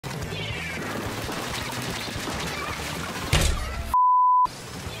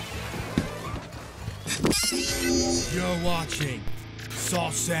You're watching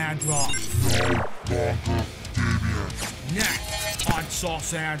Sawsandra. Next on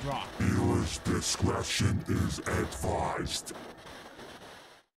Sawsandra. Viewers' discretion is advised.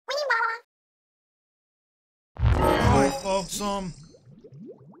 Alright folks, I'm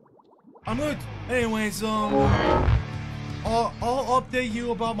good. Anyways, I'll update you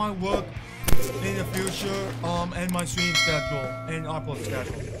about my work in the future, and my stream schedule and upload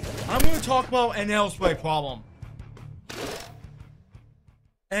schedule. I'm gonna talk about an Spray problem.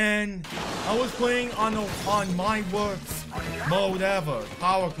 And I was playing on my worst mode ever,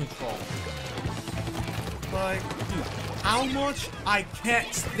 power control. Like, dude, how much I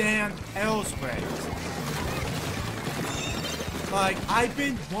can't stand Sprays. Like, I've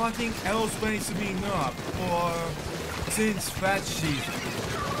been wanting Sprays to be nerfed since fetch season.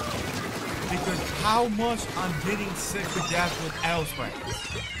 Because how much I'm getting sick to death with Sprays.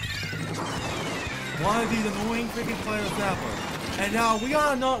 One of these annoying freaking players ever. And now we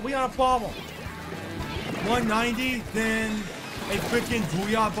got a problem. 190, then a freaking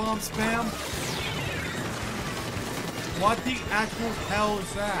Booyah Bomb spam. What the actual hell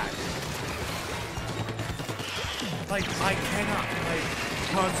is that? Like, I cannot,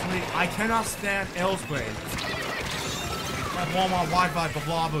 personally, I cannot stand Sprays. That Walmart Wi-Fi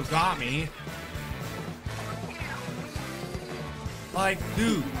Blabla got me. Like,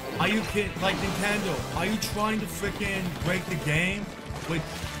 dude, are you kidding? Like, Nintendo, are you trying to freaking break the game with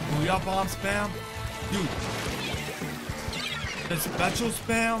Booyah Bomb spam? Dude, the special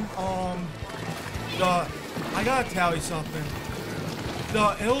spam, I gotta tell you something.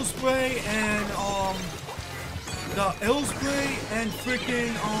 The Spray and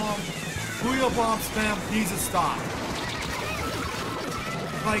freaking, Booyah Bomb spam needs to stop.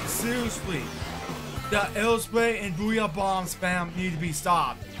 Like, seriously. The Spray and Booyah Bomb spam need to be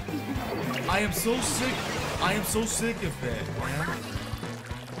stopped. I am so sick of it, man.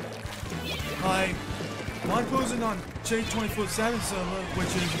 Like, one person on Chase 24/7 server,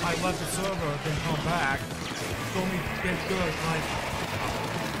 which is I left the server, then come back, told me it's good.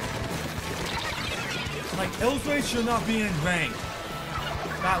 Like Spray should not be in rank.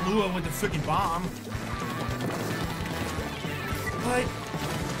 That lure with the freaking bomb.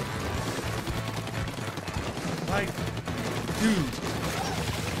 Like, dude,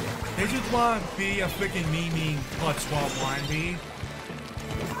 they just want to be a freaking memeing plus 12 1B.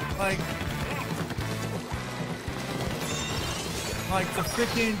 Like the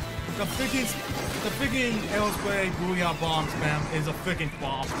freaking Spray Booyah Bomb spam is a freaking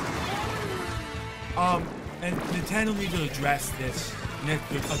bomb. And Nintendo needs to address this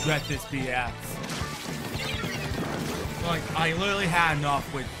BS. Like, I literally had enough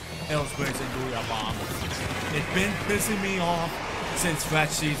with Sprays and Booyah Bombs. It's been pissing me off since fetch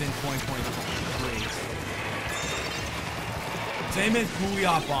season 2023. Same as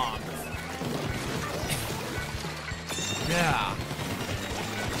Booyah Bombs. Yeah.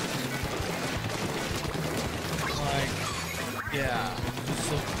 Like, yeah.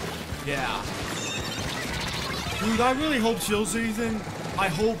 Yeah. Dude, I really hope chill season. I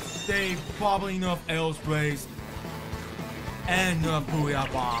hope they probably nerf Sprays and nerf Booyah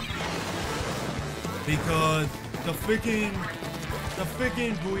Bomb. Because the freaking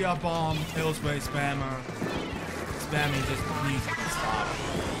Booyah Bomb Spray spamming just needs to stop.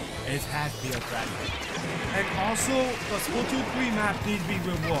 It has to be aggressive. And also, the Splatoon 3 map needs to be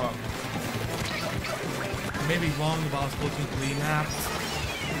reworked. I may be wrong about Splatoon 3 maps.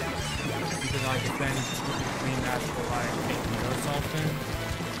 Because I defended Splatoon 3 maps for like 8 years or something.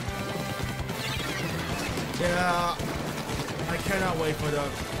 Yeah, I cannot wait for the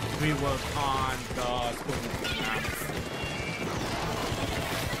rework on the Spillway maps.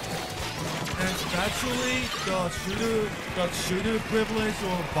 And especially the shooter privilege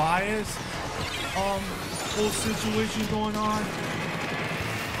or bias whole situation going on.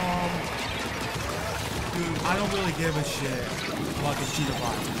 Dude, I don't really give a shit about the shooter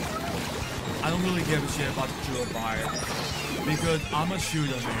bias. I don't really give a shit about the shooter bias. Because I'm a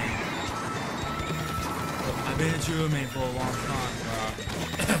shooter man. I've been a shooter man for a long time, bro.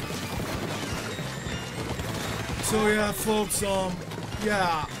 So yeah, folks,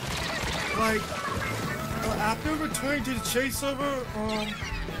 yeah, like, after returning to the Chase server,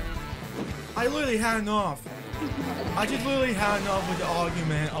 I literally had enough. I just literally had enough with the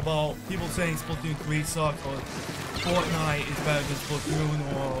argument about people saying Splatoon 3 sucks or Fortnite is better than Splatoon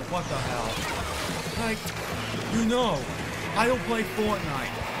or what the hell. Like, you know, I don't play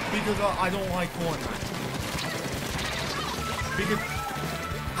Fortnite because I don't like Fortnite. Because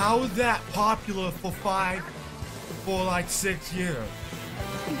how is that popular for like 6 years?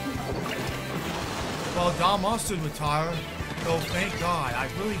 Well, Don Mustard retired, so thank God. I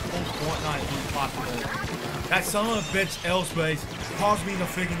really hope Fortnite will be popular. That son of a bitch, L-Space, caused me to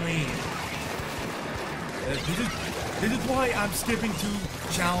freaking leave. This is why I'm skipping 2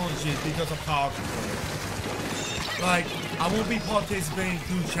 challenges because of power control. Like, I won't be participating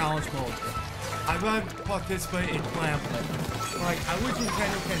in 2 challenge modes. I'd rather participate in clan play. Like, I wish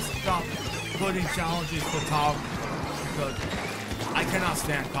Nintendo can stop putting challenges for power control, because I cannot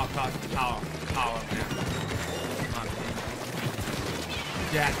stand power, man.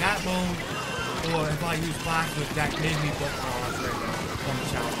 Yeah, that mode, or if I use Blackwood, that made me book from the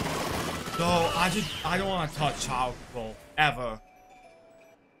challenge. So I don't want to touch power control ever,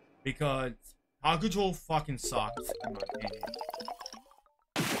 because power control fucking sucks in my opinion.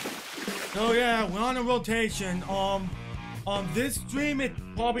 So yeah, we're on a rotation. This stream it's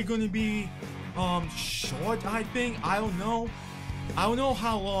probably gonna be short, I think. I don't know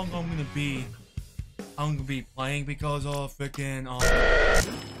how long I'm gonna be playing because of freaking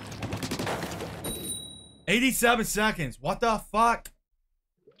 87 seconds. What the fuck?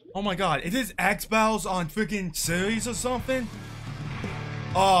 Oh my god, is this X-Battles on freaking series or something?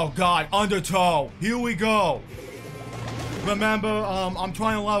 Oh god, Undertow. Here we go. Remember, I'm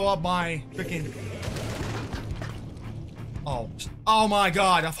trying to level up my freaking... Oh my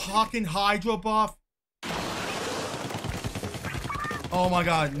god, a fucking Hydra buff. Oh my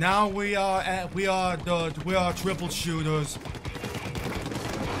god, now we are triple shooters. Here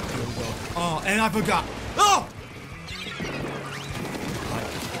we go. Oh, and I forgot. Oh!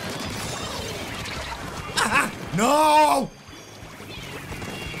 Ah, no!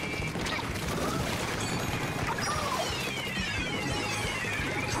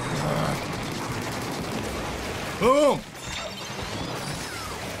 Boom!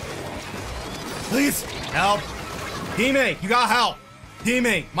 Please help! Teammate, you gotta help!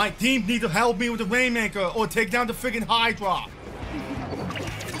 Teammate, my team needs to help me with the Rainmaker or take down the freaking Hydra!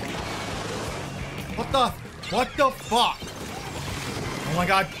 What the fuck? Oh my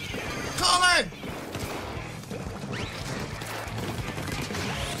god! Coming!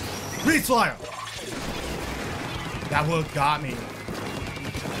 Breeze Flyer! That would've got me.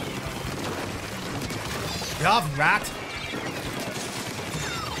 Get off, rat!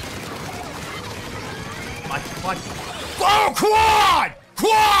 What? Oh, quad!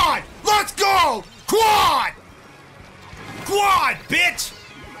 Quad! Let's go! Quad! Quad, bitch!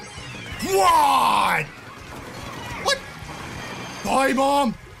 Quad! What? Sorry,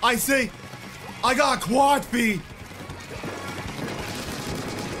 Mom. I see. I got a quad feed.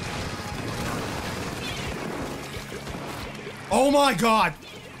 Oh my god.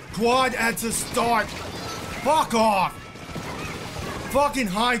 Quad at the start. Fuck off! Fucking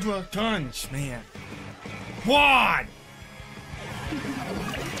Hydra guns, man. Quad!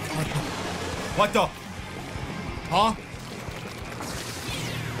 What the? Huh?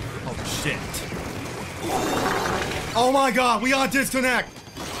 Oh shit. Oh my god, we gotta disconnect!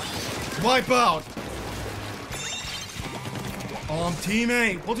 Wipe out!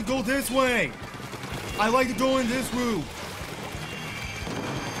 Teammate, want to go this way? I like to go in this route.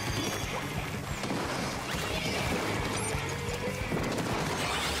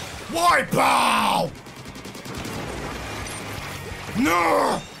 Wipe out!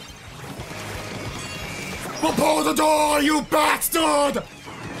 No! Open the door, you bastard!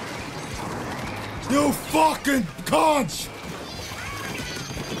 You fucking cunt!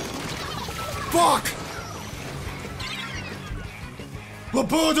 Fuck!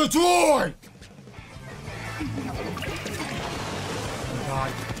 Open the door! Oh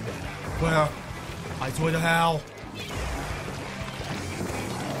god. Where? I swear to hell.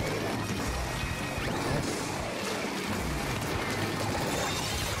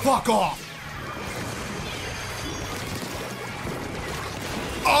 Fuck off!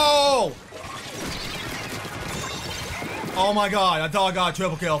 Oh! Oh my god, I thought I got a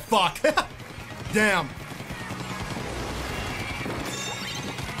triple kill. Fuck. Damn.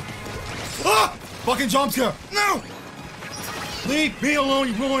 Ah! Fucking jump scare. No! Leave me alone,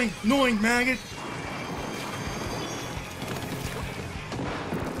 you annoying maggot.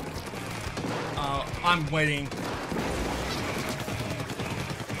 I'm waiting.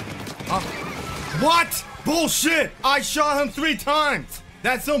 What? Bullshit! I shot him 3 times!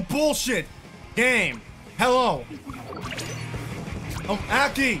 That's some bullshit! Game! Hello!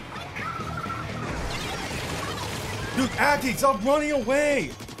 Aki! Dude, Aki, stop running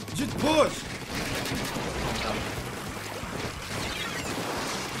away! Just push!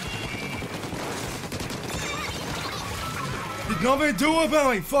 Did nothing to do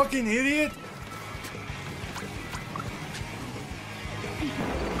about it, fucking idiot!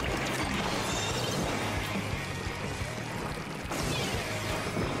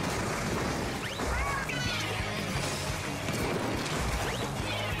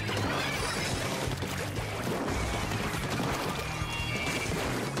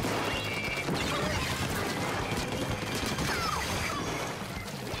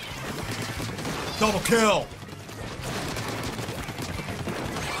 Double kill.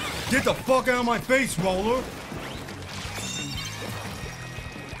 Get the fuck out of my face, Roller.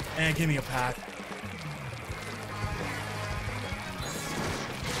 And give me a pack.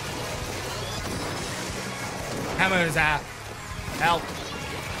 Hammer his ass. Help.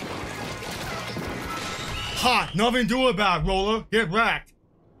 Ha! Nothing to do about it, Roller. Get wrecked.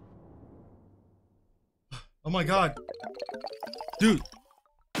 Oh my god. Dude.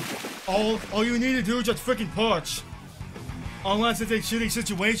 All you need to do is just freaking push. Unless it's a shitty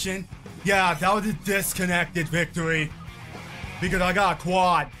situation. Yeah, that was a disconnected victory. Because I got a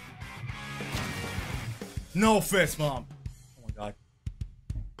quad. No fist bump. Oh my god.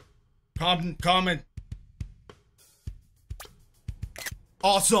 Comment.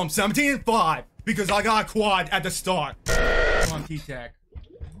 Awesome. 17-5. Because I got a quad at the start. Come on, T-Tech.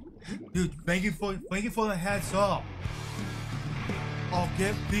 Dude, thank you for the heads up. I'll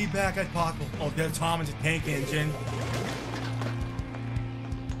get feedback as possible. Oh, there's Thomas' tank engine.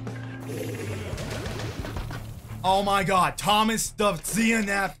 Oh my god, Thomas the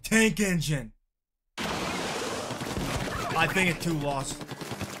ZNF tank engine. I think it's too lost.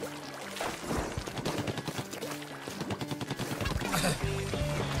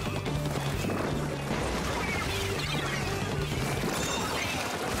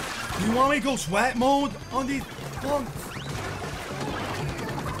 Do you want me to go sweat mode on these punks?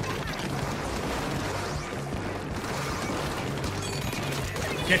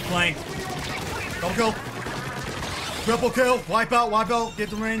 Get flanked. Double kill. Triple kill. Wipe out. Get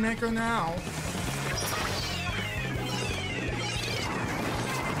the Rainmaker now.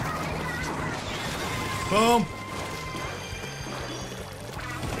 Boom.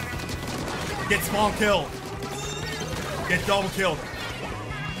 Get small killed. Get double killed.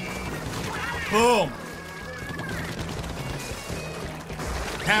 Boom.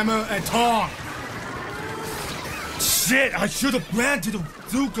 Hammer and tong. Shit, I should have ran to the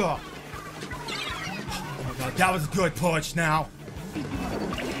bazooka. Oh my god, that was a good push now.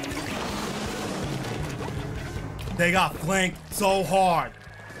 They got flanked so hard.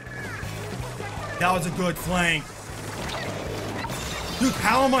 That was a good flank. Dude,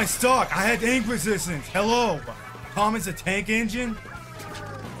 how am I stuck? I had ink resistance. Hello. Thomas a tank engine?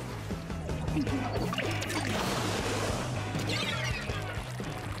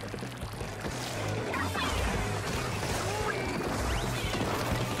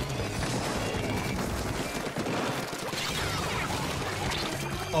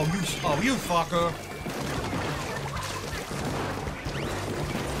 Oh, you fucker.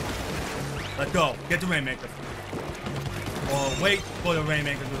 Let's go. Get the Rainmaker. Or wait for the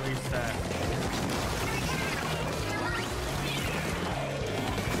Rainmaker to reset.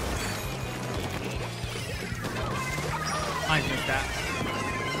 I missed that.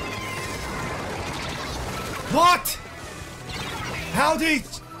 What? How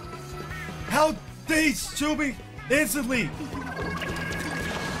they shoot me instantly?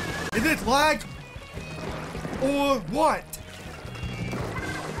 Is it lag? Or what?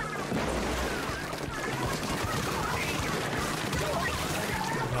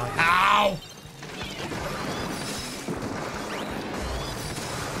 Ow!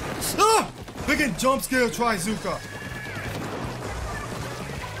 Ah! Freaking jump scare Trizuka.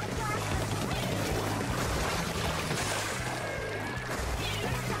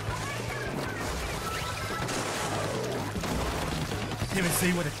 Can't even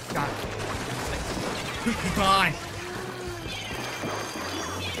see what it's got. Keep on.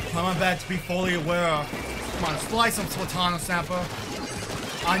 Come on back to be fully aware. Come on, slice some Splatoon Sampa.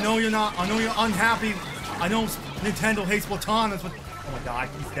 I know you're unhappy. I know Nintendo hates Splatoon, but oh my god,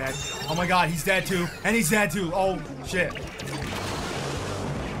 he's dead. Oh my god, he's dead too. And he's dead too. Oh shit.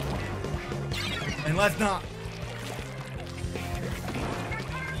 And let's not.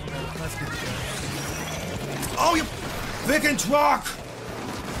 Let's get this. Oh, you freaking truck!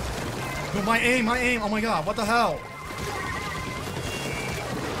 No, my aim. Oh my god, what the hell?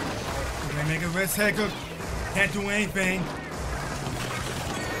 Can I make a risk taker? Can't do anything.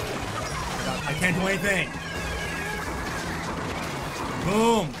 I can't do anything.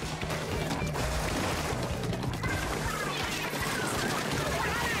 Boom.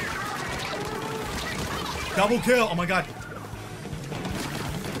 Double kill. Oh my god.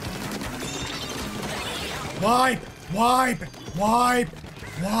 Wipe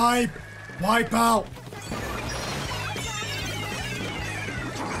out.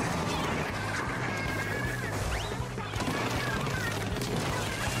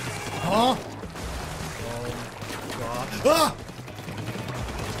 Huh? Ah!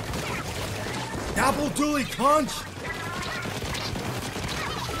 Double dually punch!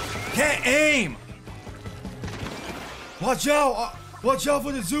 Can't aim! Watch out! Watch out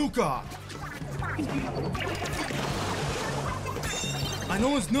for the Zuka! I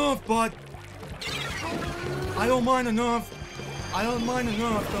know it's nerf, but I don't mind the nerf. I don't mind the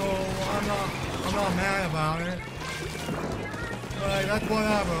nerf, though. I'm not mad about it. Alright, that's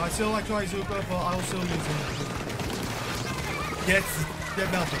whatever. I still like Zuka, but I'll still use it. Get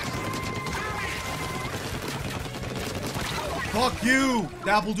nothing. Fuck you!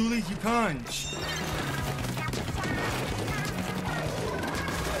 Dabble doodly you punch.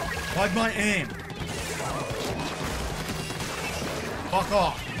 Why'd my aim? Fuck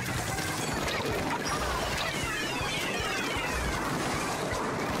off.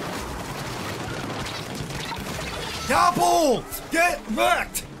 Dabble! Get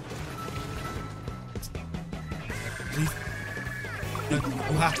wrecked!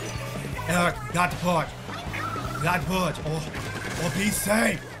 Eric, got to push. Got to push. Or be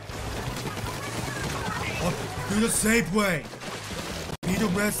safe. Or do the safe way. Be the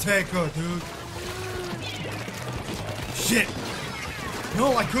risk taker, dude. Shit.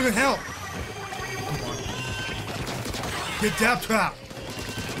 No, I couldn't help. Get dab trap.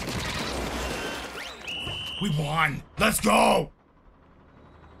 We won. Let's go.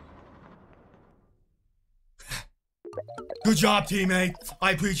 Good job, teammate.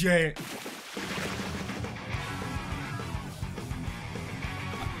 I appreciate it.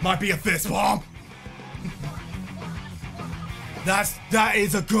 Might be a fist bump. That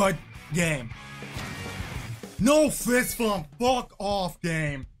is a good game. No fist bump. Fuck off,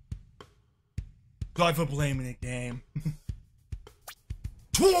 game. Sorry for blaming it, game.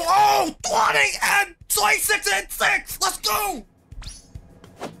 20 and 26 and 6. Let's go.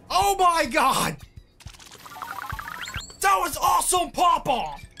 Oh my god. That was awesome,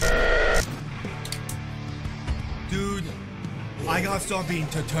 Papa! Dude, I gotta start being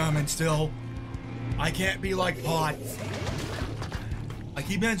determined still. I can't be like Potts. I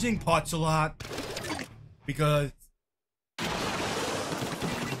keep mentioning Potts a lot because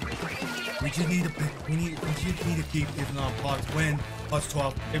we just need to keep giving on Potts win plus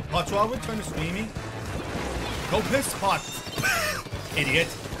 12. If plus 12 would turn to streaming, go piss Potts, idiot.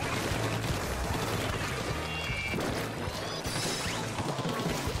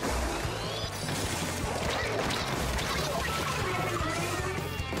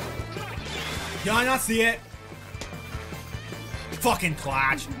 Did I not see it? Fucking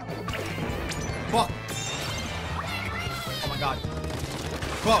clutch. Fuck. Oh my god.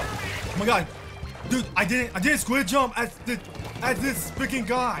 Bro. Oh my god. Dude, I didn't squid jump at this freaking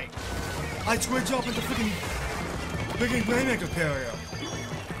guy. I squid jump at the freaking Rainmaker carrier.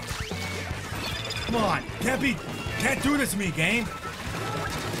 Come on. Can't do this to me, game.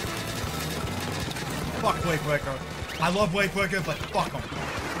 Fuck Wave Breaker. I love Wave Breaker, but fuck him.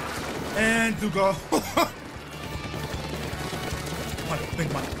 And to go.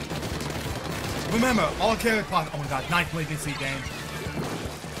 Big money. Remember, all carrot pot. Oh my god, 9th latency game.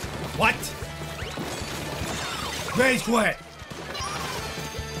 What? Rage quit.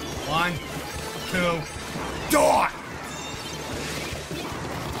 1, 2, door.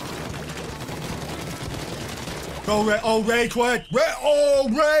 Go, rage quit.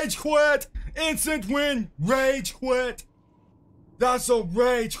 Rage quit. Instant win. Rage quit. That's a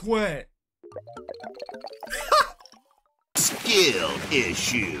rage quit. Skill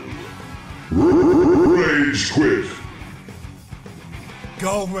issue. Rage quit.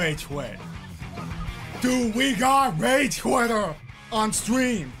 Go rage quit. Dude, we got rage quitter on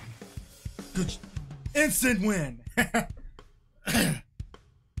stream. Good. Instant win.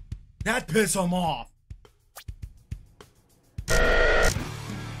 That pissed him off.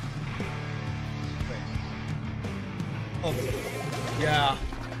 Oh, yeah.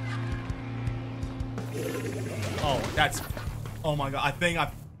 Oh, that's... Oh my god, I think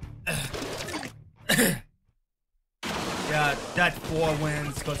I've... Yeah, that's 4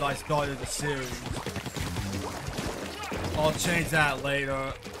 wins because I started the series. I'll change that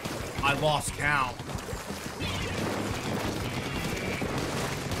later. I lost count.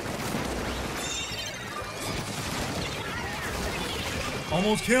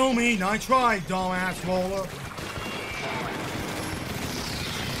 Almost kill me. Nice try, dumbass roller.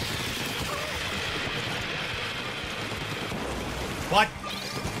 What?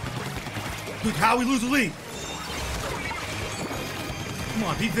 Dude, how we lose the lead? Come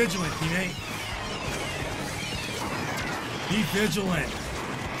on, be vigilant, teammate. Be vigilant.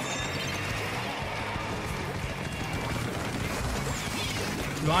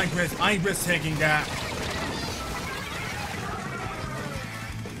 Dude, I ain't risk taking that.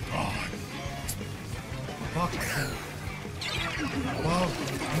 Oh. Fuck. Whoa.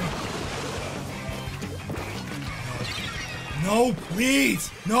 No, please!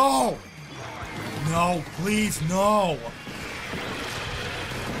 No! No, please, no!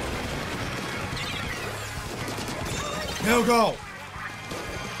 There we go!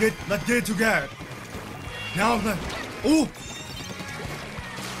 Let's get it together! Now I'm gonna... Ooh!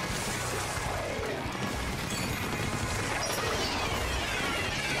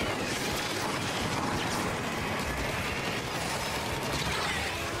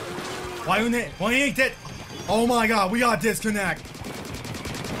 Why ain't that? Oh my god, we gotta disconnect.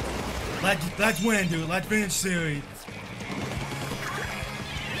 Let's win, dude. Let's finish series.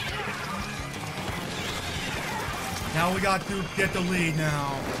 Now we got to get the lead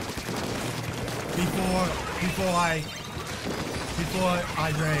now. Before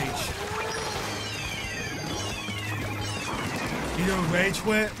I rage. Either rage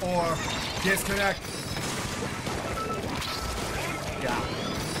quit or disconnect. Yeah.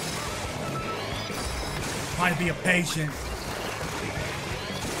 Trying to be a patient.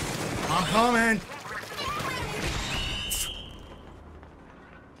 I'm coming.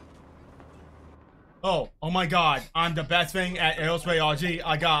 Oh my god. I'm the best thing at Aerospace RG.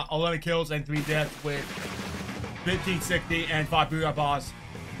 I got 11 kills and 3 deaths with 1560 and 5 boot boss.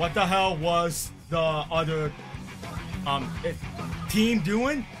 What the hell was the other team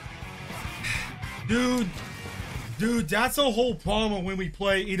doing? Dude, that's the whole problem when we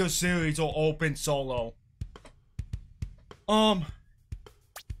play either series or open solo.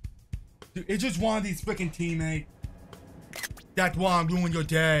 Dude, it's just one of these freaking teammates that want to ruin your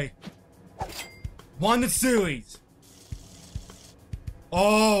day. Won the series.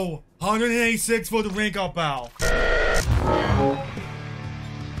 Oh, 186 for the rank up out.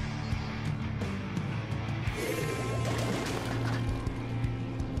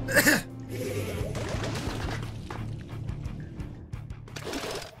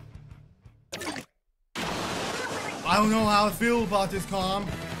 I don't know how I feel about this, Calm.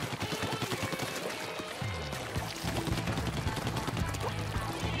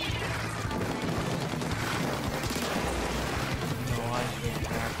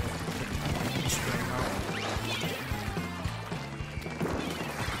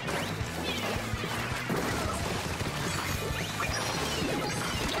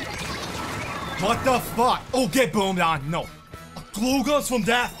 What the fuck? Oh, get boomed on. No. Glue guns from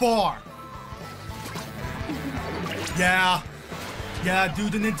that far. Yeah. Yeah,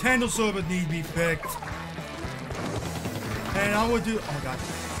 dude, the Nintendo server needs to be fixed. And I would do... Oh, my God.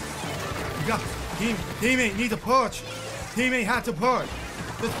 You got... Teammate needs a push. Teammate had to push.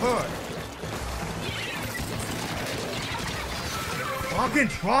 Just push. Fucking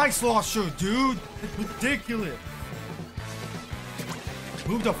tri-slosher, dude. It's ridiculous.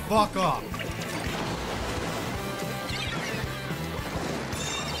 Move the fuck up.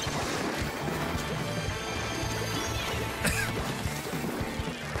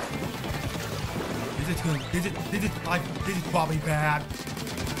 This is probably bad.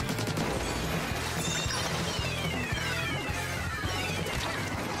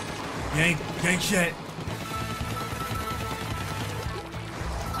 Yank shit.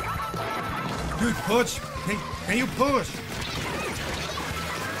 Dude, push. Can you push?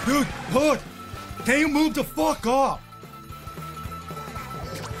 Dude, push. Can you move the fuck up?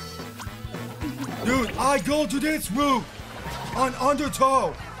 Dude, I go to this route on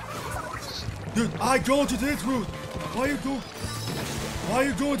Undertow. Dude, I go to this route. Why are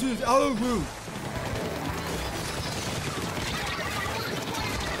you going to this other route?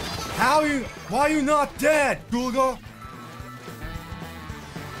 Why are you not dead, Gulga?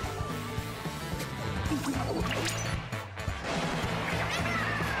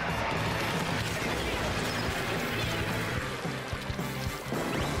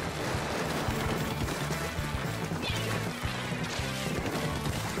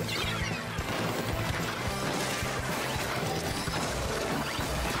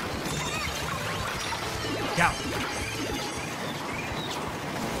 Yeah.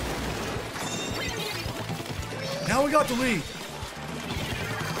 Now we got the lead.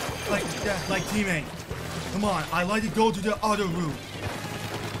 Like teammate. Come on, I like to go to the other route.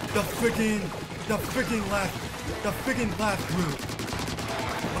 The freaking left route.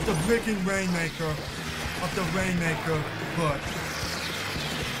 Of the freaking Rainmaker. Of the Rainmaker push.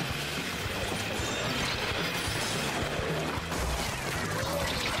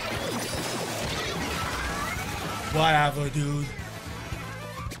 Whatever, dude.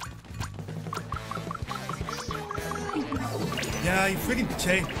 Yeah, you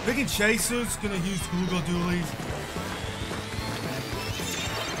freaking Chaser's gonna use Google Doolies.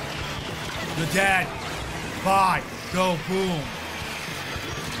 You're dead. Bye. Go, boom.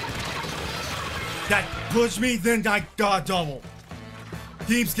 That pushed me, then I got double.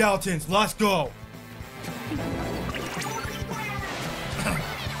 Team Skeletons, let's go.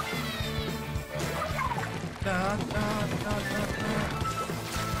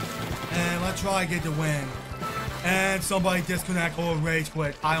 And let's try to get the win. And somebody disconnect or rage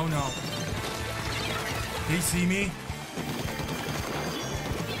quit. I don't know. Did he see me?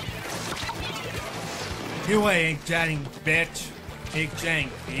 You ain't chatting, bitch. Ain't chatting,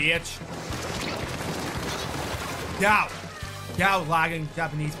 bitch. Get out. Get out, lagging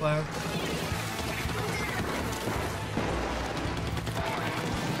Japanese player.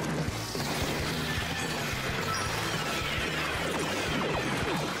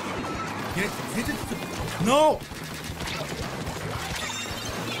 Get it. No!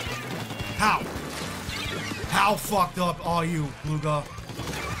 How? How fucked up are you, Luga?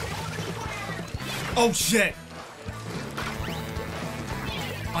 Oh shit!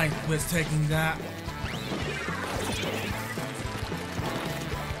 I was taking that.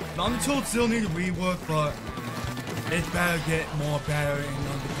 The Undertow still need to rework, but it better get more better in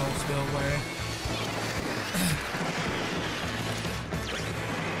Undertow Spillway.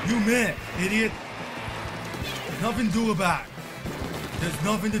 You meant, idiot. Nothing to do about it. There's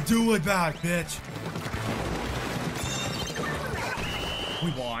nothing to do about it, bitch.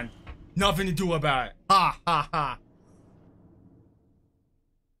 We won. Nothing to do about it. Ha ha ha.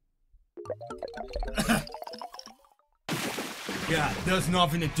 Yeah, there's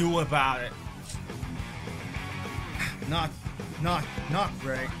nothing to do about it. Not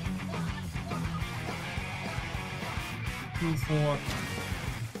great. 2, 4.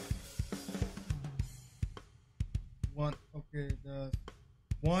 1, okay, the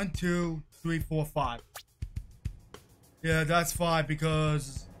 1, 2, 3, 4, 5. Yeah, that's 5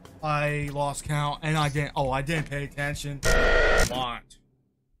 because I lost count and I didn't pay attention. What?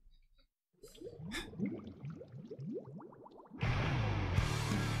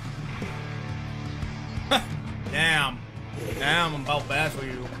 Damn, I'm about bad for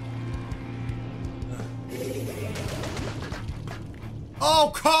you.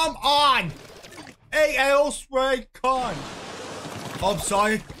 Oh, come on! AL spray con. Oh,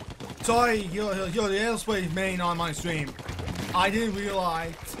 sorry, you're the AL spray main on my stream. I didn't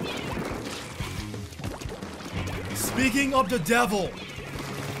realize. Speaking of the devil,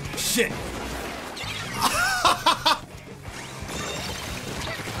 shit.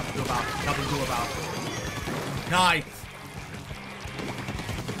 Nothing to do about it. Nice.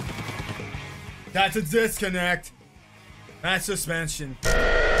 That's a disconnect. That's suspension.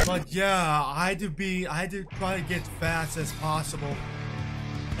 But yeah, I had to try to get fast as possible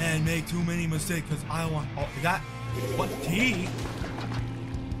and make too many mistakes because I want. Oh, that. What T?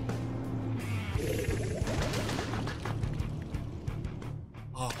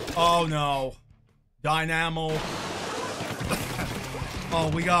 Oh no. Dynamo. Oh,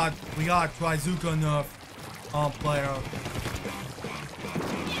 we got Trizuka nerf player.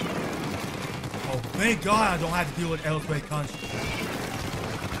 Oh, thank God I don't have to deal with L-Spray Punch.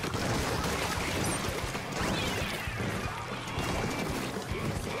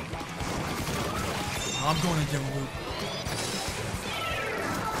 I'm going to Jim Loop.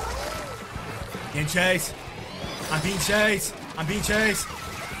 Getting chased. I'm being chased. I'm being chased.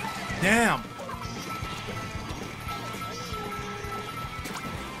 Damn.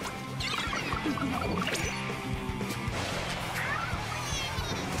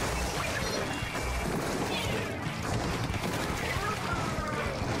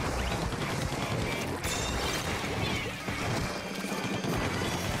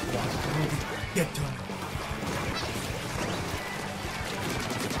 Get to him.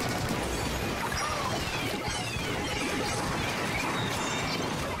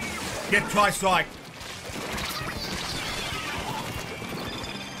 Get tri-strike.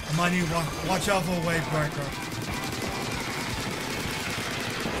 I might need watch out for a wave breaker.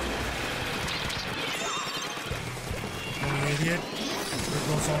 Oh, idiot. There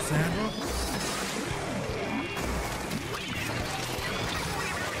goes Sawsandra.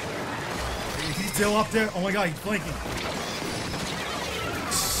 Is he still up there? Oh my God, he's blinking.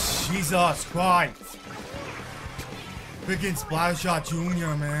 Jesus Christ. Freaking Splattershot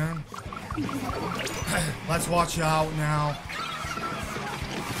Jr., man. Let's watch out now.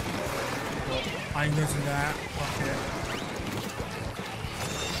 Well, I ain't missing that. Fuck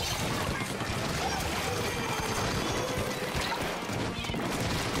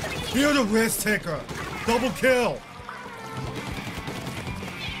it. Feel the wrist ticker. Double kill.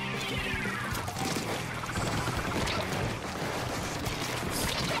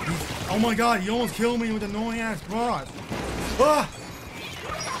 Oh my God, you almost killed me with annoying ass brush. Ah!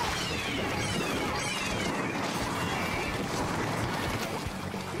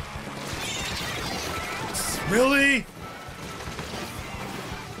 Really?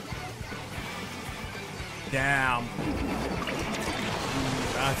 Damn.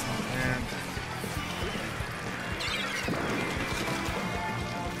 That's not fair.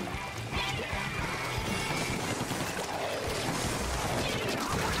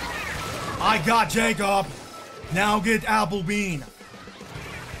 I got Jacob. Now get Applebean.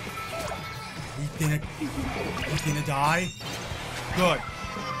 He's gonna die? Good.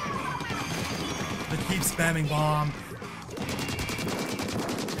 But keep spamming bomb.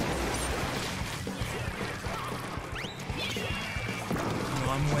 No,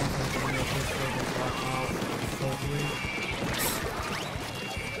 I'm waiting for the to block out. Hopefully.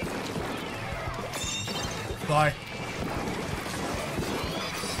 Bye.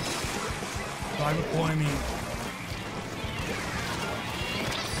 Bye before me.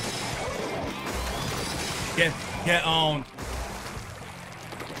 Get on.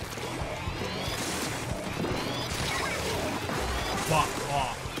 Fuck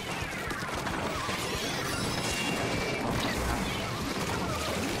off.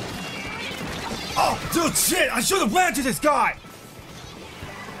 Oh, dude, shit! I should have ran to this guy!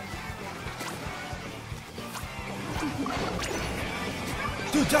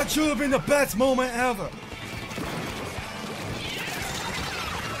 Dude, that should have been the best moment ever!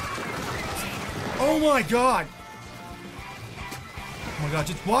 Oh my god! Oh my god,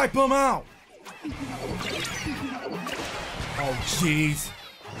 just wipe him out! Oh jeez.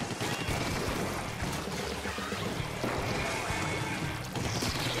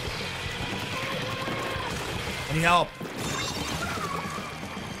 Any help?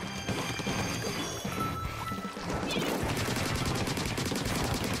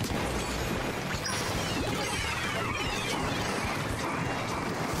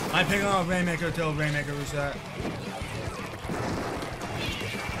 I'm picking on Rainmaker until Rainmaker reset.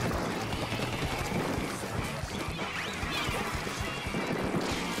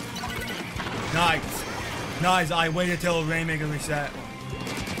 Nice. Nice, I waited till Rainmaker reset.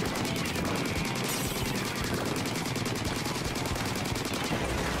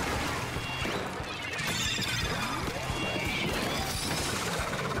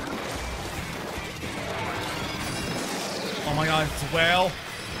 Oh my god, it's a whale.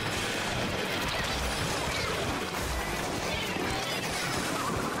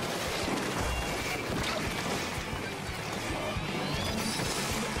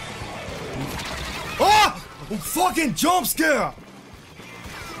 Oh, fucking jump scare!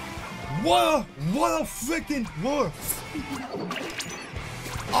 What a freaking work!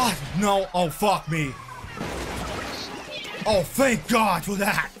 Oh no! Oh fuck me! Oh thank God for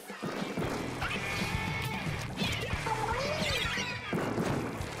that!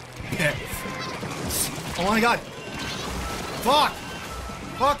 Okay. Oh my God! Fuck!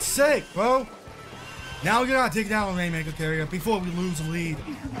 Fuck's sake, bro! Now we gotta take down Rainmaker carrier before we lose the lead.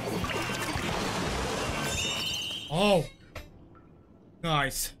 Oh!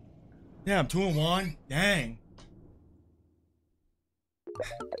 Nice. Damn, 2-1? Dang.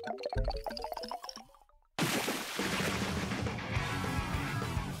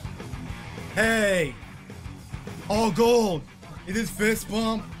 Hey! All gold! It is fist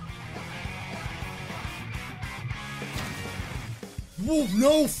bump. Whoa,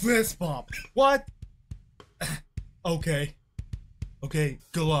 no fist bump! What? Okay. Okay,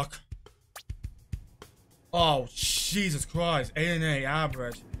 good luck. Oh, Jesus Christ. 8-8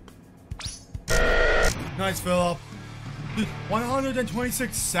 average. Nice, Philip.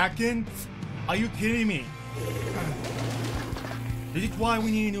 126 seconds? Are you kidding me? This is why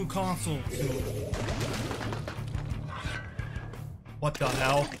we need a new console, dude. What the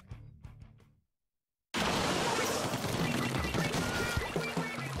hell?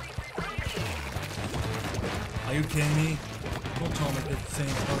 Are you kidding me? Don't tell me it's the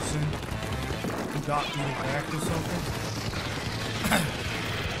same person who got me back or something.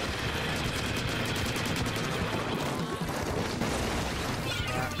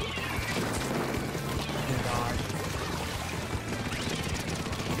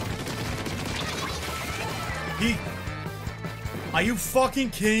 Are you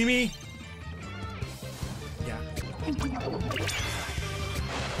fucking kidding me? Yeah.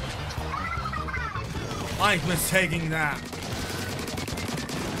 I was taking that.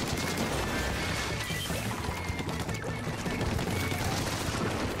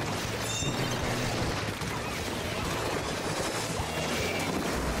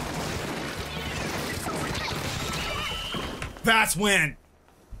 Fast win.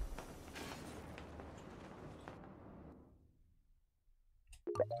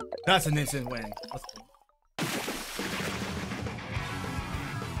 That's an instant win. Let's go.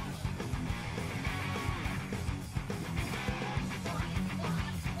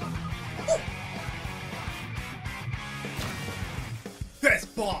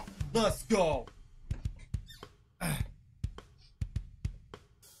 bomb. Let's go.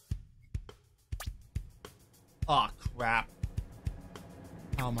 Oh crap.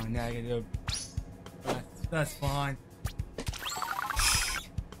 Oh my negative. That's fine.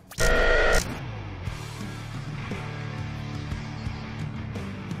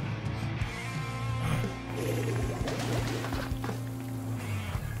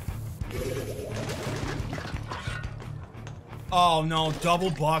 Oh no, double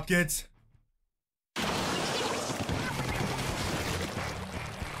buckets.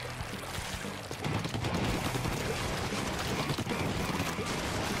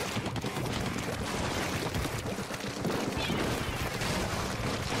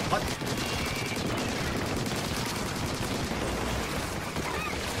 What?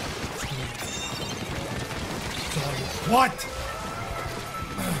 What?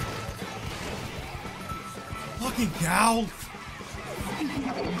 Fucking cow.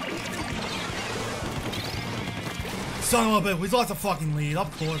 Son of a bitch, we lost a fucking lead,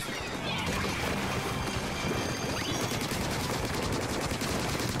 of course.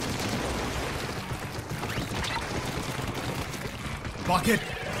 Bucket.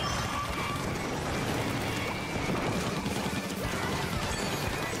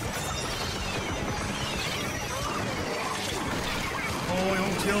 Oh,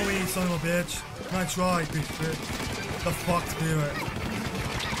 don't kill me, son of a bitch. That's right, big shit. The fuck spirit.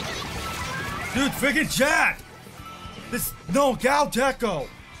 Dude, freaking chat! This, no, Gal Deco!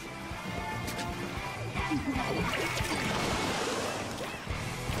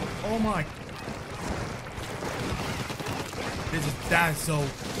 Oh my. That is so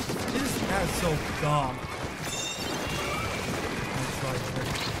dumb. That's right.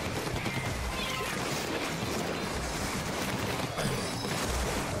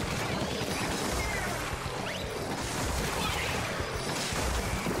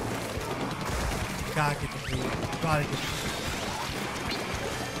 Gotta get the food. Gotta get the food.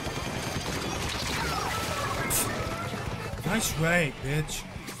 Nice raid, bitch.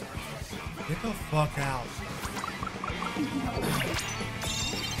 Get the fuck out.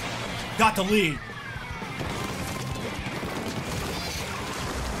 Got the lead.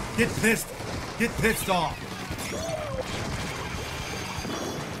 Get pissed. Get pissed off.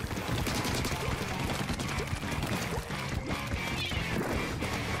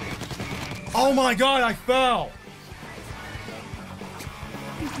 Oh my god, I fell!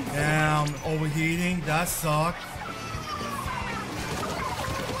 Damn, overheating, that sucked.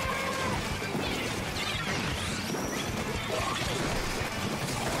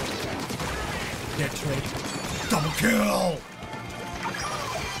 Get tricked. Double kill!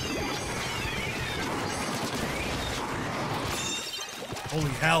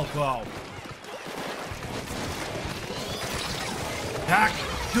 Holy hell, bro. Back,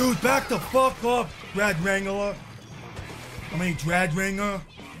 dude, back the fuck up, Dread Wrangler. I mean, Dread Ringer.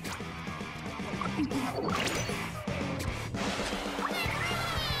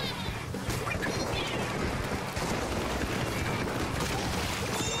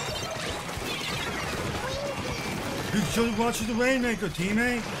 You should watch the Rainmaker,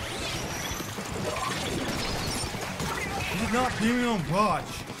 teammate. This is not premium watch.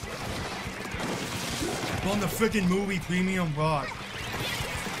 From the freaking movie Premium Watch.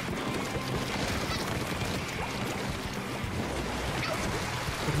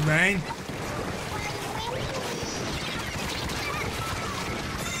 With rain.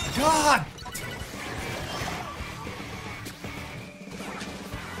 God!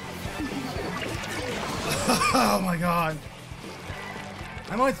 Oh my god.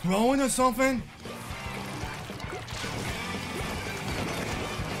 Am I throwing or something?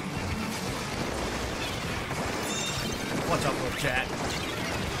 What's up with chat?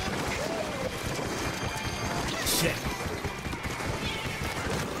 Shit.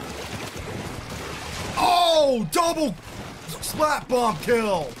 Oh! Double slap bomb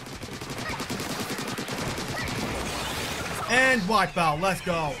kill! And wipeout, let's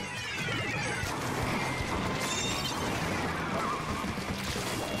go.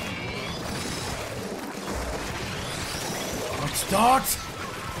 I'm stalked!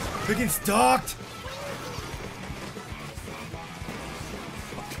 Freaking stalked!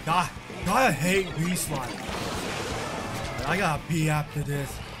 God, gotta hate Beastline. I gotta pee after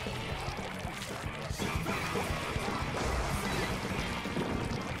this.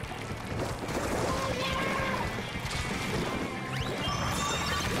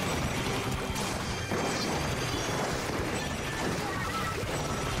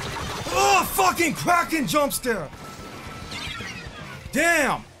 Oh, fucking Kraken jump scare!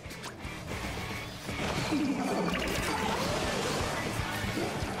 Damn!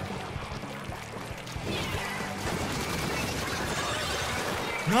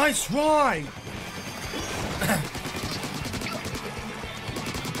 Nice try!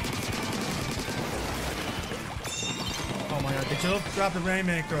 Oh my god, they just dropped the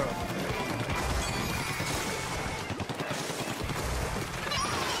Rainmaker.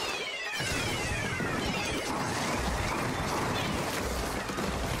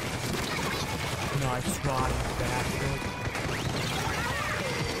 Nice try, you bastard.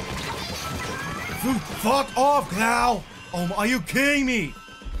 Fuck off, Gal! Oh, are you kidding me?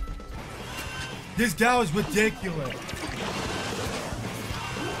 This Gal is ridiculous.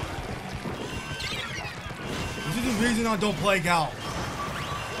 This is the reason I don't play Gal.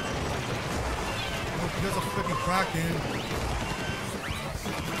 Because of freaking Kraken.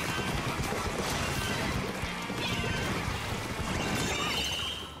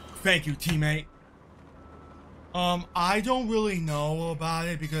 Thank you, teammate. I don't really know about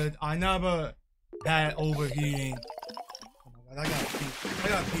it because I never had overheating. Oh my god, I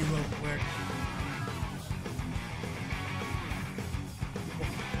gotta pee real quick. I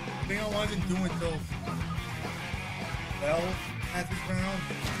think I wasn't doing till 12 at this round.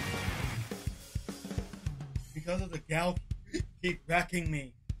 Because of the Gal keep wrecking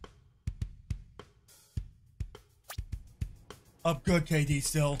me. Up good, KD,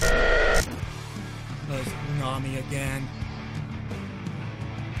 still. There's Nami again.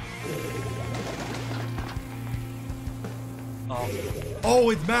 Oh,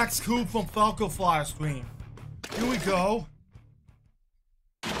 it's Max Coop from Falco Flyer stream. Here we go.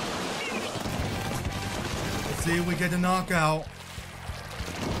 Let's see if we get the knockout.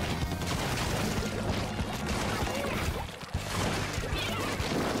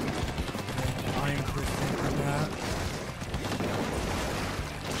 I am Christian for that.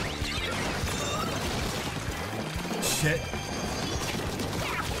 Shit.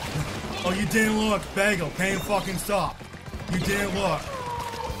 Oh, you didn't look, Bagel. Can't fucking stop. You didn't look.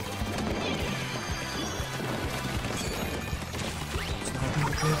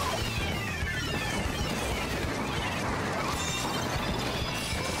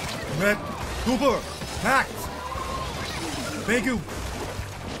 Red, Cooper, Max. Thank you.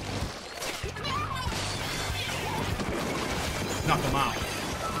 Knock him out.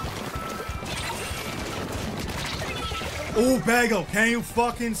 Oh, Bagel, can you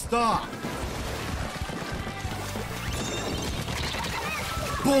fucking stop?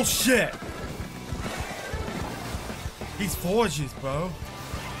 Bullshit! He's forges, bro.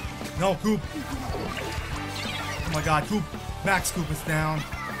 No, Coop. Oh my god, Coop. Max Coop is down.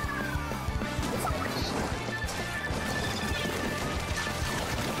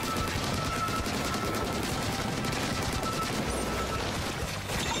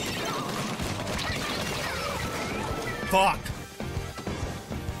 Fuck!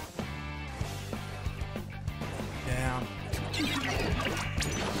 Damn.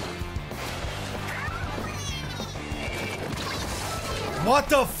 What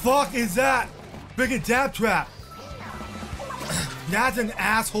the fuck is that? Freaking tap trap. That's an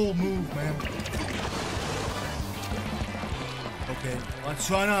asshole move, man. Okay, let's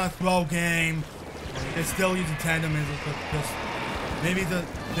try not a throw game. They're still using tandem missiles, but maybe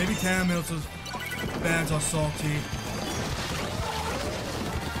tandem missiles fans are salty.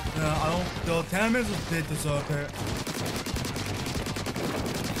 I don't. The tandem missiles did deserve it.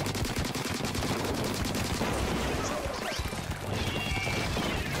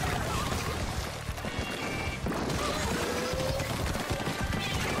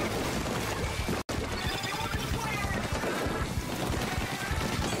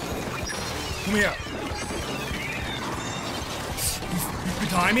 Come here. He's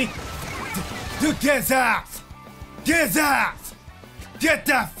behind me. Dude, get his ass! Get his ass! Get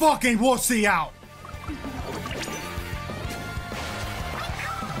that fucking wussy out!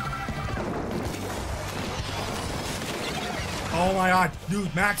 Oh my god,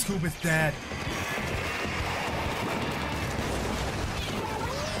 dude, Max Coop is dead.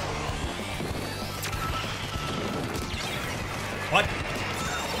 What?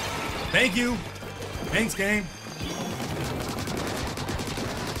 Thank you. Thanks, game.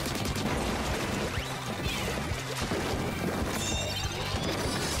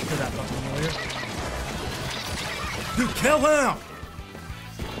 Kill that fucking warrior. Dude, kill him!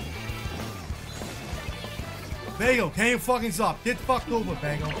 Bagel, can't you fucking stop? Get fucked over,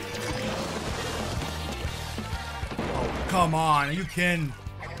 Bagel. Oh, come on, are you kidding?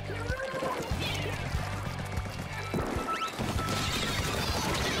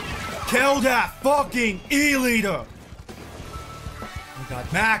 Kill that fucking E-leader! Oh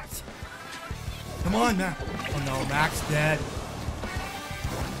god, Max! Come on, Max. Oh no, Max dead.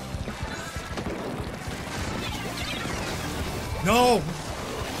 No!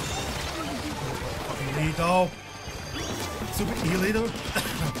 Vito. Super E-Leader.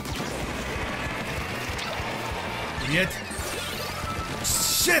 Idiot.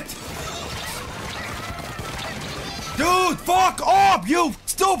 Shit! Dude, fuck off, you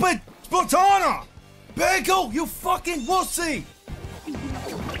stupid Splatoner! Bagel, you fucking wussy!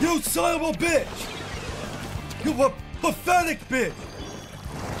 You son of a bitch! You a pathetic bitch!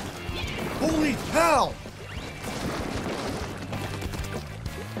 Holy hell!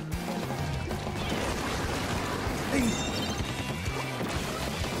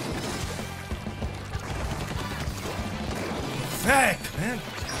 Pathetic, man!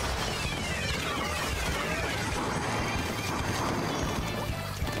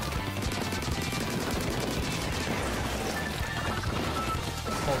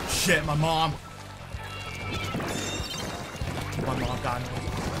 Oh shit, my mom! My mom got me.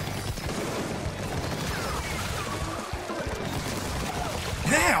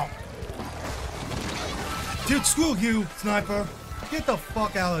 Now! Dude, screw you, Sniper. Get the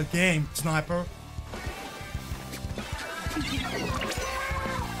fuck out of the game, Sniper.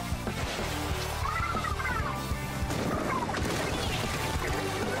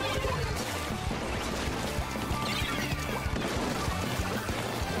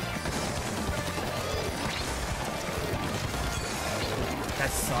 That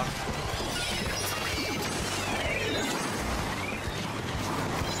sucked.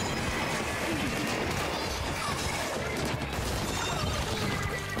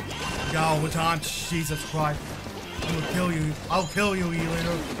 Yo, what time? Jesus Christ. I'm gonna kill you. I'll kill you,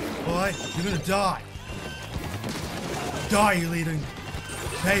 E-Leader. Boy, you're gonna die. Die, E-Leader.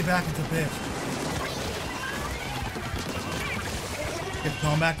 Pay back into bitch. Get the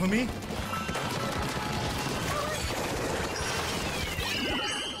comeback for me?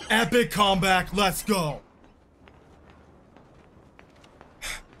 Epic comeback, let's go!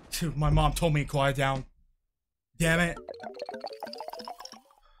 Dude, my mom told me to quiet down. Damn it.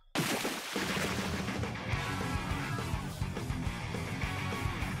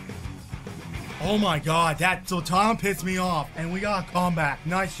 Oh my god, that Sultan pissed me off, and we got a comeback.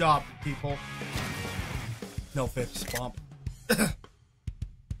 Nice job, people. No fifth bump.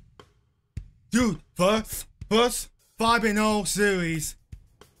 Dude, first 5-0 series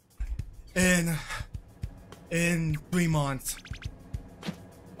in 3 months.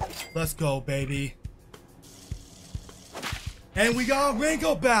 Let's go, baby. And we got a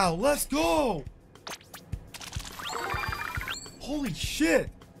Rainmaker battle. Let's go. Holy shit.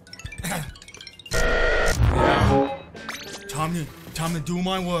 Yeah. Time to do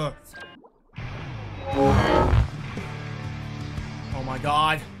my work. Oh my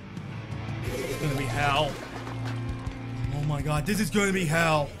god. It's gonna be hell. Oh my god, this is gonna be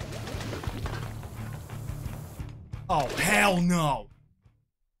hell. Oh, hell no.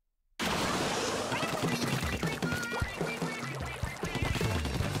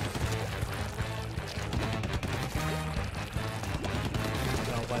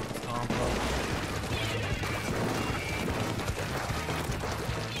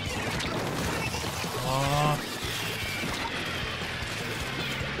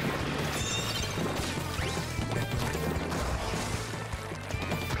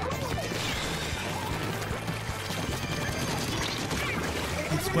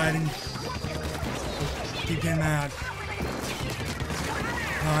 Sweating. Keep getting mad.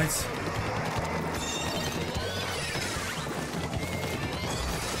 Nice.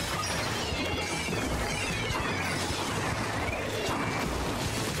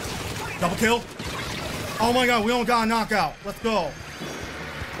 Double kill. Oh my god, we almost got a knockout. Let's go.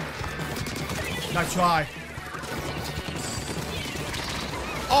 Nice try.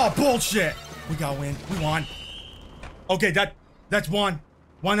 Oh, bullshit. We gotta win. We won. Okay, that's one.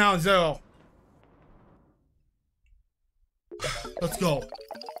 1 out of 0. Let's go.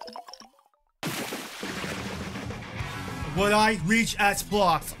 Would I reach S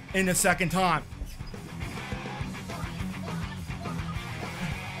blocks in the second time?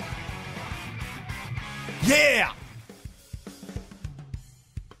 Yeah!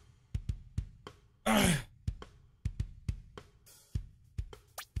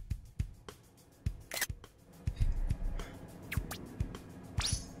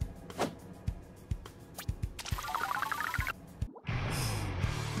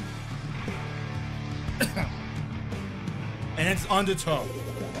 And it's Undertow.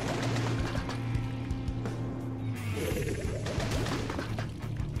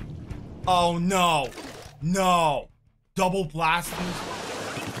 Oh no. No. Double blasters.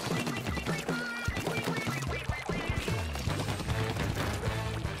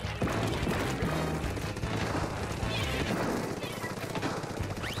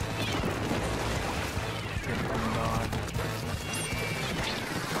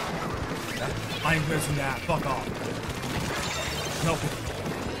 I ain't missing that. Fuck off. Nope.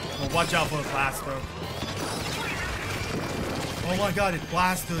 Well, watch out for the blaster. Oh my god, it's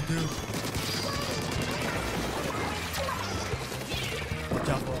blaster, dude. Watch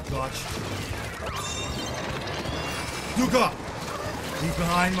out for the clutch. Yuka! He's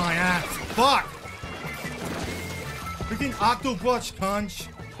behind my ass. Fuck! Freaking Octobrush Punch.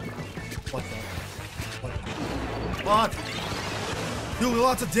 What the? What? Dude,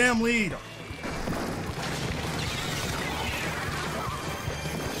 lots of damn lead.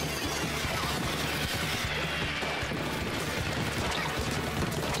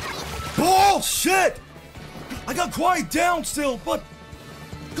 Bullshit! I got quiet down still, but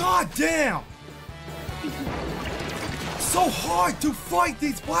god damn! So hard to fight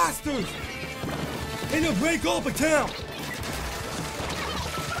these blasters in a break up a town.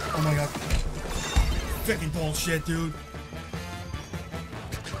 Oh my god. Freaking bullshit, dude.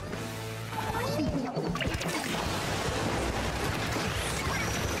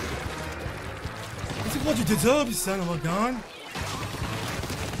 This is what you deserve, you son of a gun.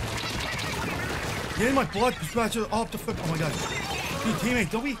 Getting my blood pressure off the foot. Oh my god. Dude,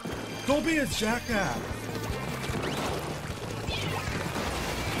 teammate, don't be a jackass.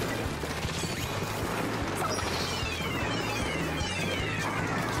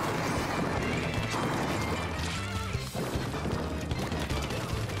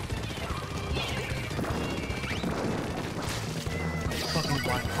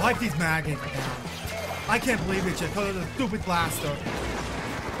 Fucking wipe these maggots down. I can't believe it, because of the stupid blaster.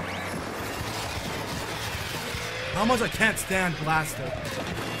 How much I can't stand blaster.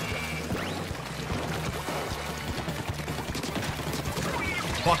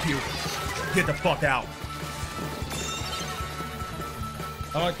 Fuck you. Get the fuck out.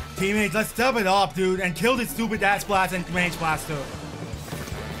 Alright, teammates, let's step it up, dude, and kill this stupid ass blast and range blaster.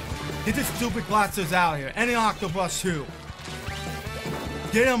 Get this stupid blasters out here. Any Octobrush too.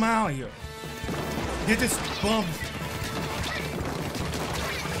 Get them out of here. Get this bum.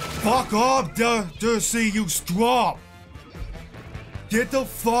 Fuck off, Dirty, you scrub! Get the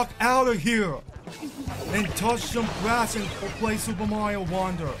fuck out of here! And touch some grass and play Super Mario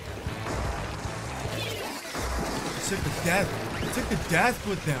Wonder. Sick of death. Sick of death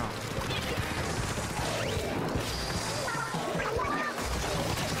with them.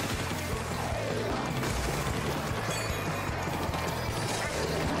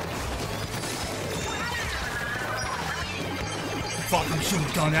 Fucking should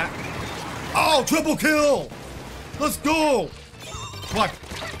have done that. Oh, triple kill! Let's go! What?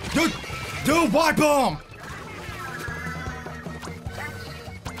 Dude, wipe him!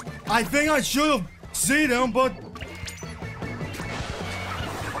 I think I should have seen him, but...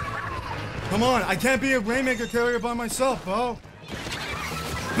 Come on, I can't be a Rainmaker carrier by myself, bro.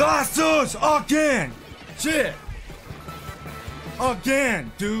 Bastards! Again! Shit!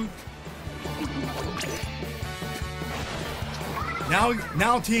 Again, dude.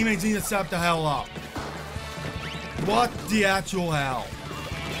 Now teammates need to step the hell up. What the actual hell?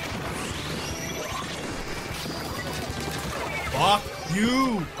 Fuck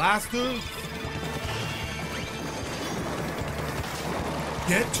you, bastards!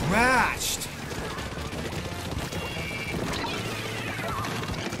 Get trashed!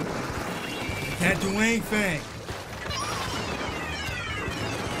 Can't do anything.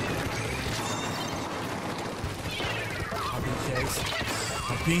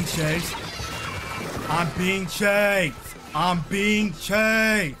 I'm being chased. I'm being chased. I'm being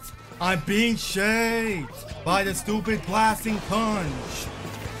chased. I'm being chased by the stupid blasting punch.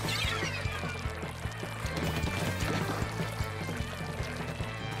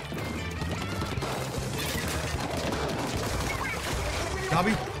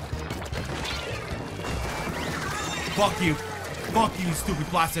 Gobby? Fuck you. Fuck you, stupid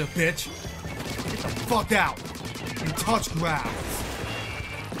blaster bitch. Get the fuck out. And touch grass.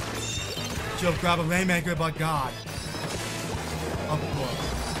 Should grab a Rainmaker, but God. Of course.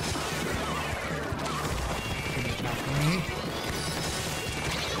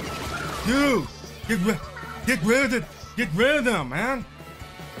 Dude! Get rid of them, man!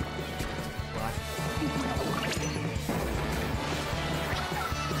 What?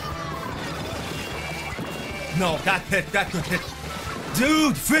 No, that could hit.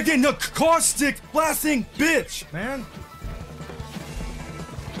 Dude, freaking the caustic blasting bitch, man!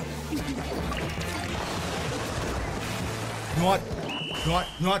 You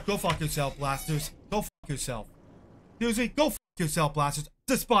know what? Go fuck yourself, blasters. Go fuck yourself. Seriously, go fuck yourself, blasters.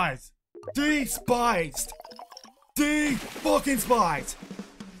 Despised. Despised. Fucking spies.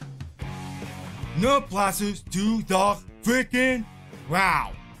 Nerf blasters to the freaking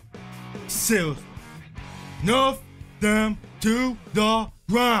ground. Seriously. Nerf them to the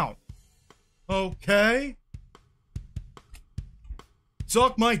ground. Okay?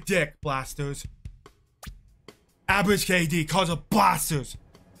 Suck my dick, blasters. Average KD cause of blasters.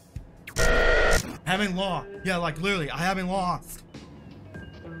 Haven't lost. Yeah, like literally, I haven't lost.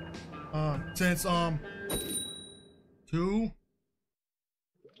 Since 2,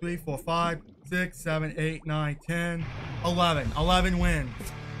 3, 4, 5, 6, 7, 8, 9, 10, 11. 11 wins.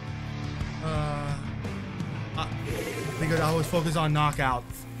 Because I was focused on knockouts.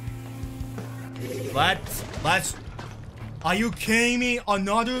 Let's. Are you kidding me?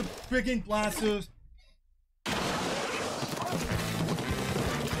 Another freaking blasters.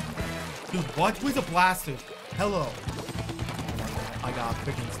 Dude, what with the blasters? Hello. I got a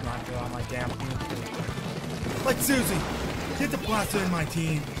freaking sniper on my damn team. Like seriously, get the blaster in my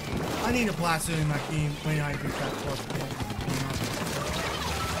team. I need a blaster in my team when I do that plus game.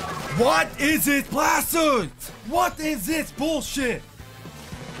 What is this blasters? What is this bullshit?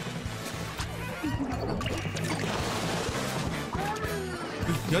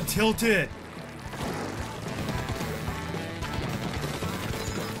 You're tilted.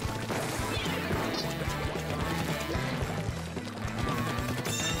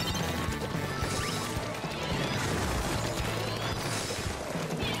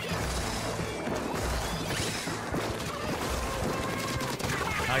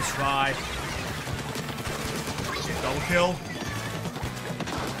 Nice try. Double kill.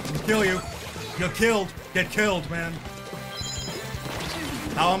 I'll kill you. You're killed. Get killed, man.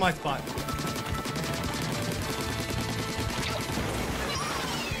 Out on my spot.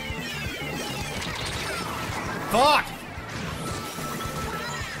 Fuck!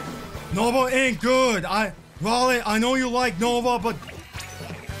 Nova ain't good. Raleigh, I know you like Nova, but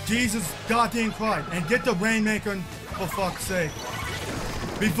Jesus goddamn Christ. And get the Rainmaker for fuck's sake.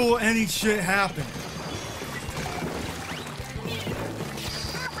 Before any shit happens.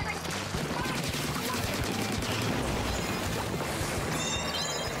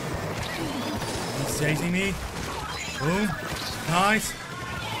 He's chasing me. Boom. Nice.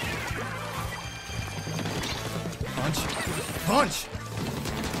 Punch. Punch!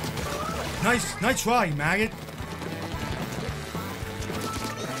 Nice try, maggot.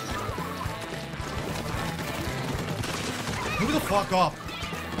 Move the fuck up.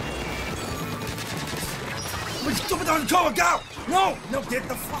 Let's jump down the cover, go! No, get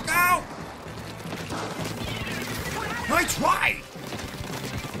the fuck out! Nice try!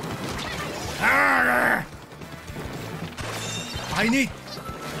 I need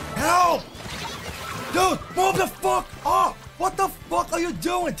help! Dude, move the fuck up! What the fuck are you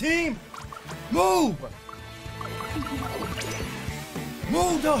doing, team? Move!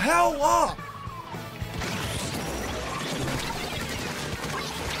 Move the hell up!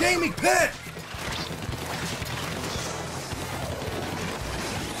 Gave me pissed!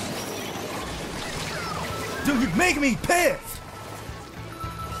 Dude, you're making me pissed!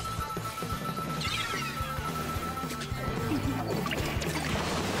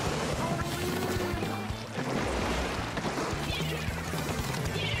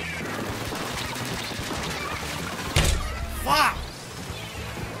 Fuck!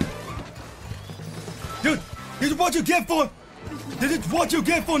 Dude, this is what you get for... This is what you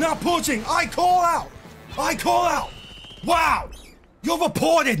get for not pushing! I call out! I call out! Wow! You're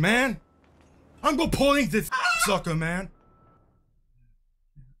reported, man! I'm reporting this sucker, man.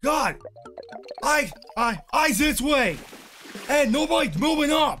 God! Eyes this way! And nobody's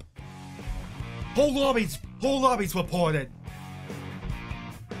moving up! Whole lobby's reported.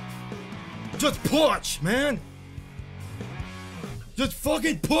 Just push, man! Just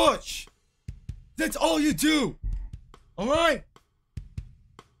fucking push! That's all you do! Alright?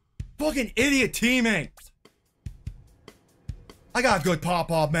 Fucking idiot teammates! I got a good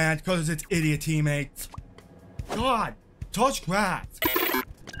pop-off, man, because it's idiot teammates. God, touch grass.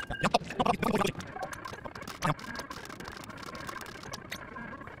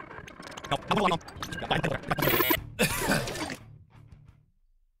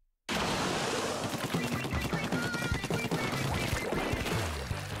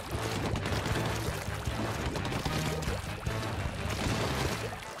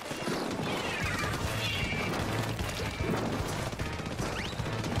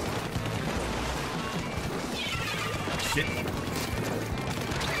 Shit.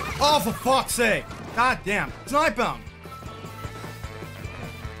 Oh, for fuck's sake! God damn! Snipe him!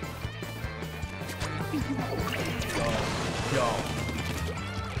 Yo.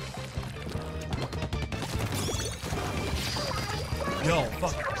 Yo,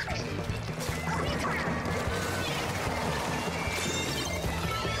 fuck.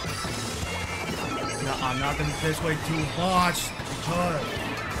 I'm not gonna this way too much because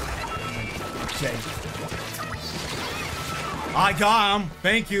shit. I got him.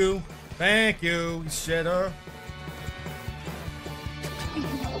 Thank you, you shitter.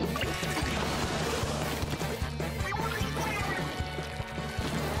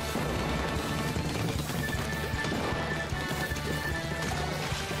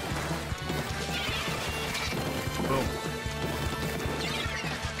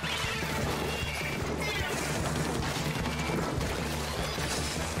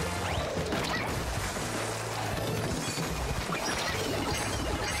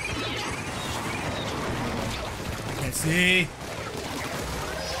 See?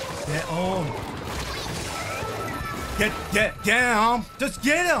 Get on. Get down. Just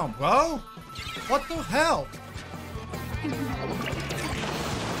get him, bro. What the hell?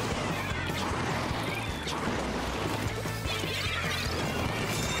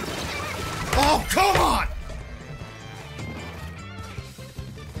 Oh, come on!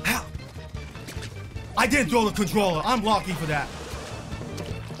 How? I didn't throw the controller. I'm blocking for that.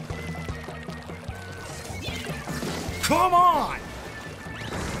 Come on!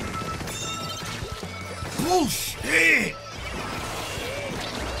 Bullshit!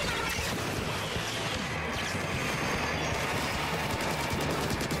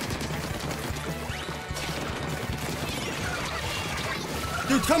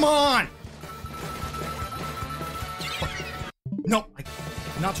 Dude, come on! No,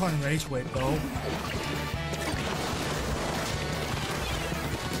 I'm not trying to rage quit, though.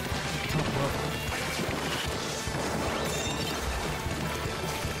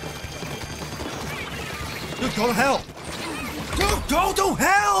 Dude, go to hell! Dude, go to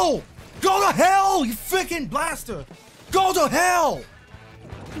hell! Go to hell, you freaking blaster! Go to hell!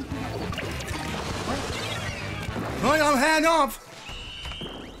 Alright, I'm hand off.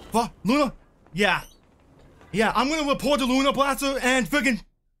 What? Luna? Yeah. Yeah, I'm gonna report the Luna Blaster and freaking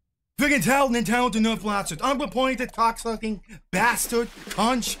tell Nintendo to nerf blasters. I'm reporting the cocksucking bastard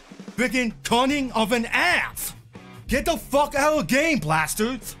cunch freaking cunning of an ass. Get the fuck out of the game,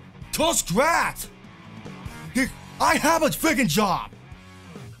 blasters! Tusk rat! I have a freaking job,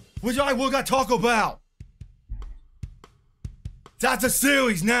 which I will gotta talk about. That's a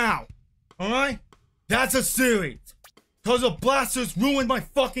series now, alright? That's a series. Cause the blasters ruined my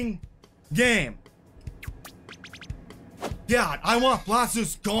fucking game. Yeah, I want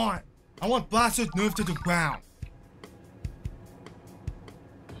blasters gone. I want blasters nerfed to the ground.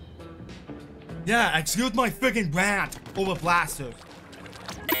 Yeah, excuse my freaking rant over blasters.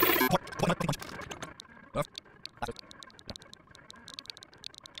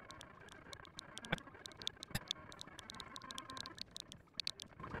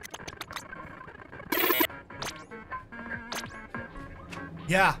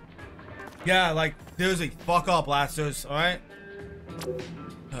 Yeah, like, seriously, fuck up, blasters, alright?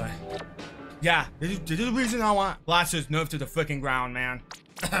 Yeah, this is the reason I want blasters nerfed to the freaking ground, man.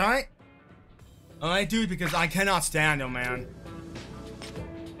 Alright? Alright, dude, because I cannot stand them, man.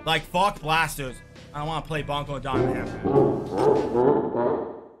 Like, fuck blasters. I don't want to play Bonko Diamond, man.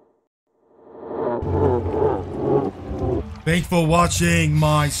 Thanks for watching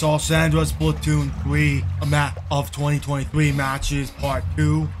my Sawsandra Splatoon 3 map of 2023 matches part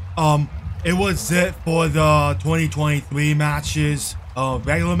 2. It was it for the 2023 matches,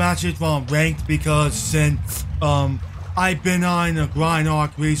 regular matches from ranked, because since I've been on a grind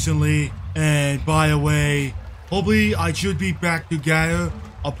arc recently, and by the way, hopefully I should be back together.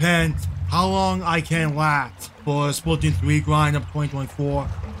 Depends how long I can last for Splatoon 3 grind of 2024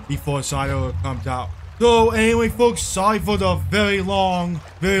 before Cyberlash comes out. So anyway, folks, sorry for the very long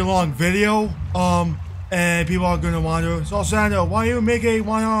video. And people are gonna wonder, Sawsandra, why you make a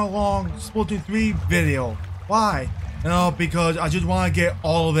 1 hour long Splatoon 3 video? Why? Because I just want to get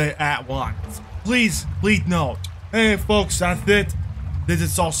all of it at once. Please note. Hey folks, that's it. This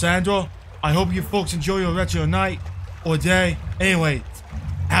is Sawsandra. I hope you folks enjoy your rest of your night or day. Anyway,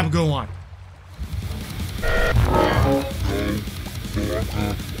 have a good one. Time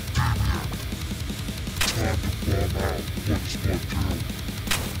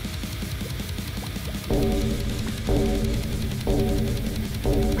to